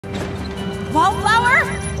Wallflower?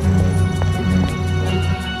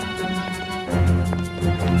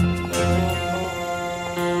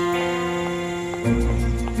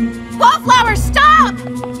 Wallflower, stop!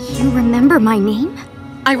 You remember my name?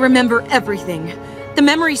 I remember everything. The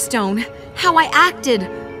memory stone, how I acted,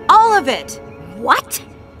 all of it. What?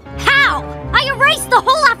 How? I erased the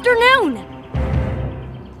whole afternoon!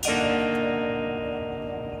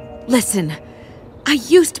 Listen, I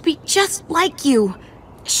used to be just like you.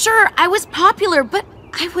 Sure, I was popular, but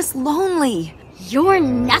I was lonely. You're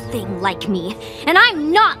nothing like me, and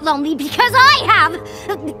I'm not lonely because I have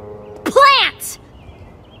plants!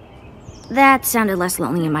 That sounded less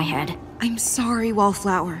lonely in my head. I'm sorry,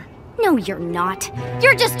 Wallflower. No, you're not.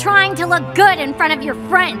 You're just trying to look good in front of your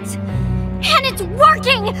friends. And it's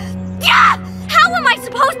working! Yeah! How am I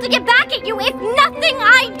supposed to get back at you if nothing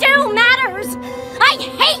I do matters? I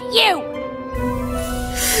hate you!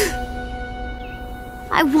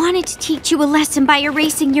 I wanted to teach you a lesson by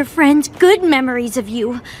erasing your friends' good memories of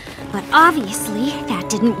you, but obviously that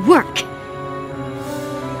didn't work.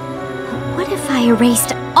 What if I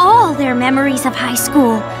erased all their memories of high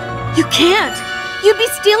school? You can't! You'd be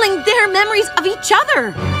stealing their memories of each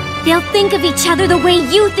other! They'll think of each other the way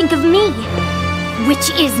you think of me,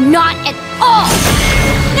 which is not at all!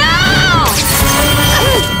 No!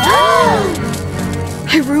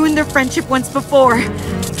 I ruined their friendship once before.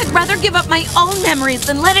 I'd rather give up my own memories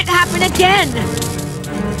than let it happen again.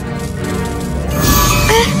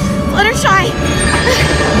 Fluttershy!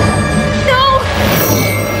 No!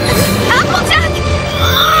 Applejack!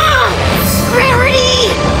 Rarity!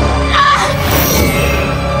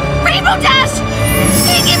 Rainbow Dash!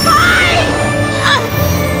 Pinkie Pie!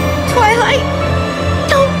 Twilight!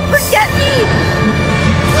 Don't forget me!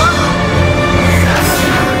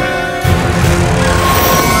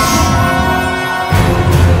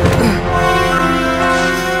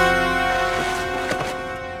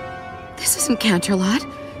 This isn't Canterlot.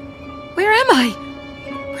 Where am I?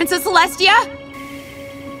 Princess Celestia?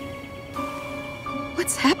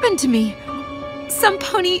 What's happened to me? Some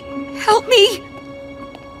pony, help me!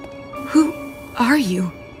 Who are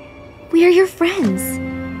you? We're your friends.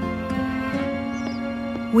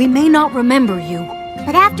 We may not remember you,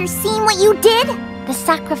 But after seeing what you did, the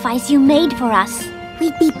sacrifice you made for us,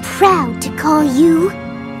 we'd be proud to call you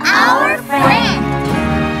our friend.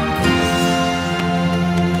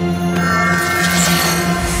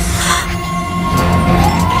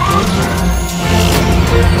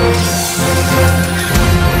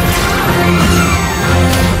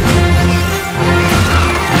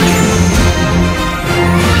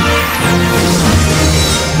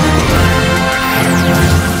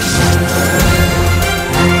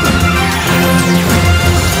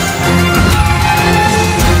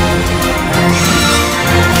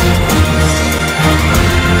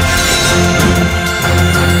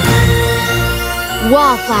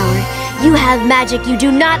 Wallflower, you have magic you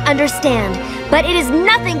do not understand, but it is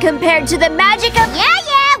nothing compared to the magic of—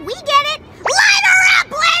 Yeah, we get it! Light her up,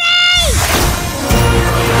 Liddy!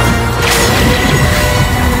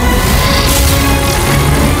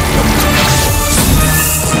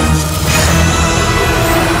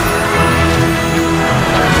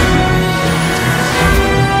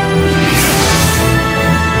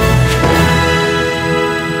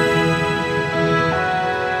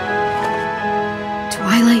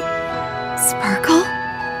 Twilight Sparkle?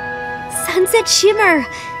 Sunset Shimmer.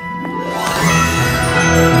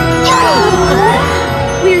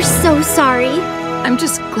 We're so sorry. I'm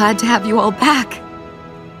just glad to have you all back.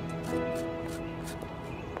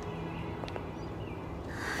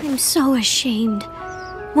 I'm so ashamed.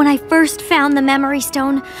 When I first found the memory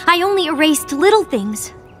stone, I only erased little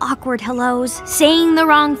things. Awkward hellos, saying the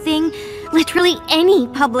wrong thing, literally any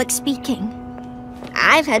public speaking.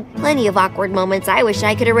 I've had plenty of awkward moments I wish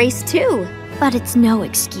I could erase too. But it's no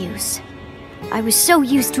excuse. I was so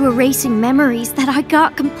used to erasing memories that I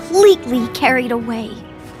got completely carried away.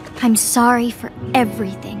 I'm sorry for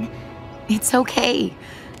everything. It's okay.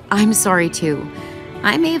 I'm sorry too.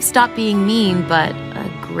 I may have stopped being mean, but a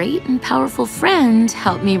great and powerful friend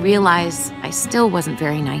helped me realize I still wasn't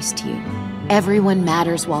very nice to you. Everyone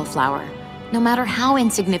matters, Wallflower, no matter how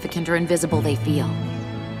insignificant or invisible they feel.